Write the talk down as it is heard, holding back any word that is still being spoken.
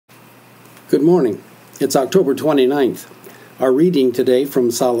Good morning. It's October 29th. Our reading today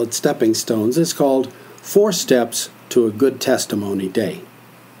from Solid Stepping Stones is called 4 Steps to a Good Testimony Day.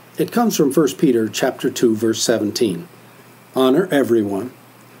 It comes from 1 Peter chapter 2, verse 17. Honor everyone,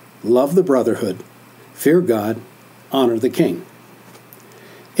 love the brotherhood, fear God, honor the king.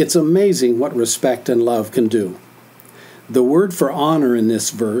 It's amazing what respect and love can do. The word for honor in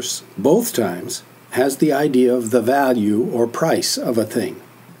this verse, both times, has the idea of the value or price of a thing.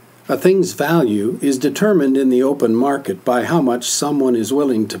 A thing's value is determined in the open market by how much someone is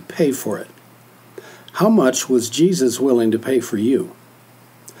willing to pay for it. How much was Jesus willing to pay for you?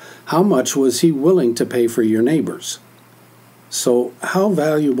 How much was he willing to pay for your neighbors? So, how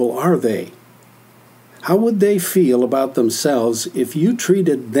valuable are they? How would they feel about themselves if you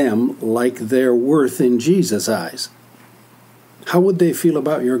treated them like their worth in Jesus' eyes? How would they feel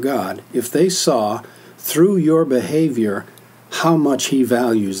about your God if they saw, through your behavior, how much he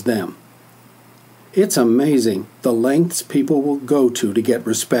values them? It's amazing the lengths people will go to get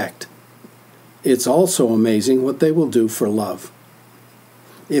respect. It's also amazing what they will do for love.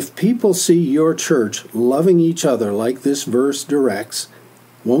 If people see your church loving each other like this verse directs,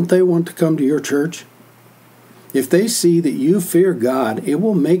 won't they want to come to your church? If they see that you fear God, it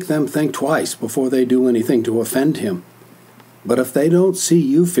will make them think twice before they do anything to offend him. But if they don't see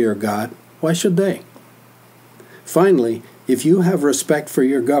you fear God, why should they? Finally, if you have respect for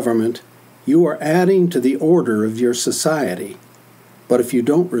your government, you are adding to the order of your society. But if you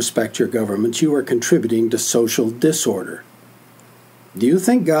don't respect your government, you are contributing to social disorder. Do you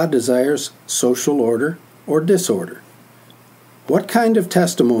think God desires social order or disorder? What kind of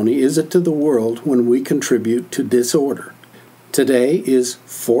testimony is it to the world when we contribute to disorder? Today is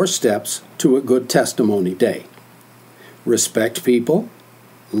 4 steps to a good testimony day. Respect people,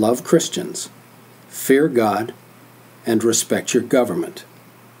 love Christians, fear God, and respect your government.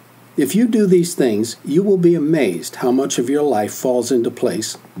 If you do these things, you will be amazed how much of your life falls into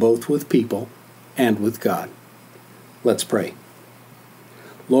place, both with people and with God. Let's pray.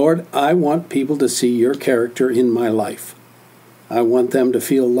 Lord, I want people to see your character in my life. I want them to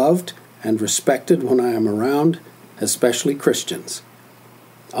feel loved and respected when I am around, especially Christians.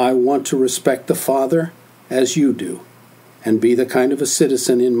 I want to respect the Father as you do, and be the kind of a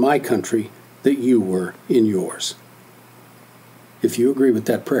citizen in my country that you were in yours. If you agree with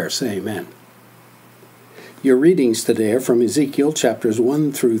that prayer, say amen. Your readings today are from Ezekiel chapters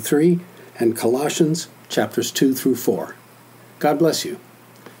 1 through 3 and Colossians chapters 2 through 4. God bless you,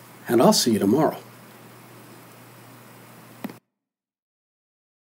 and I'll see you tomorrow.